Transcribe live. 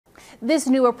This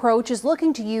new approach is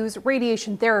looking to use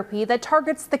radiation therapy that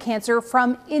targets the cancer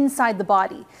from inside the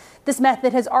body. This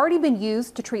method has already been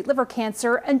used to treat liver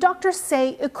cancer, and doctors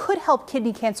say it could help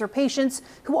kidney cancer patients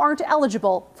who aren't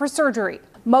eligible for surgery.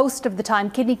 Most of the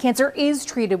time, kidney cancer is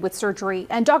treated with surgery,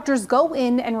 and doctors go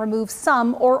in and remove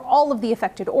some or all of the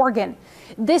affected organ.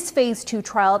 This phase 2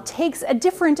 trial takes a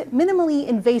different, minimally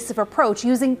invasive approach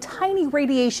using tiny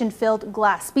radiation-filled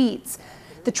glass beads.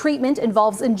 The treatment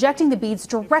involves injecting the beads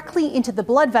directly into the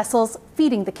blood vessels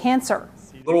feeding the cancer.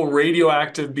 Little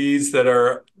radioactive beads that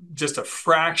are just a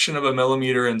fraction of a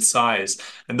millimeter in size,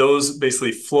 and those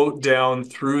basically float down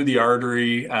through the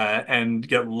artery and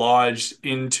get lodged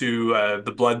into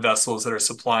the blood vessels that are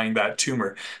supplying that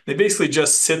tumor. They basically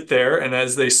just sit there, and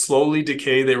as they slowly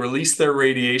decay, they release their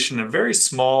radiation in a very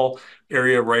small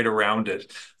area right around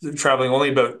it, traveling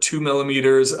only about 2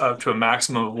 millimeters up to a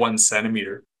maximum of 1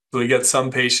 centimeter. So we get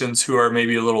some patients who are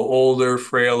maybe a little older,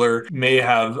 frailer, may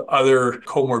have other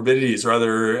comorbidities or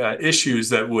other issues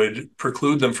that would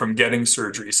preclude them from getting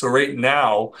surgery. So right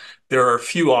now, there are a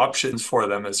few options for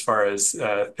them as far as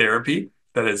therapy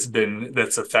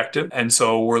that's effective. And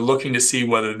so we're looking to see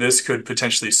whether this could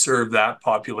potentially serve that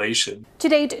population. To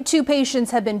date, 2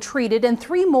 patients have been treated and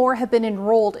 3 more have been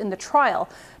enrolled in the trial.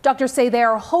 Doctors say they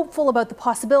are hopeful about the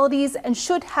possibilities and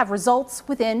should have results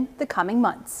within the coming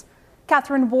months.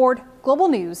 Katherine Ward, Global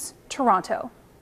News, Toronto.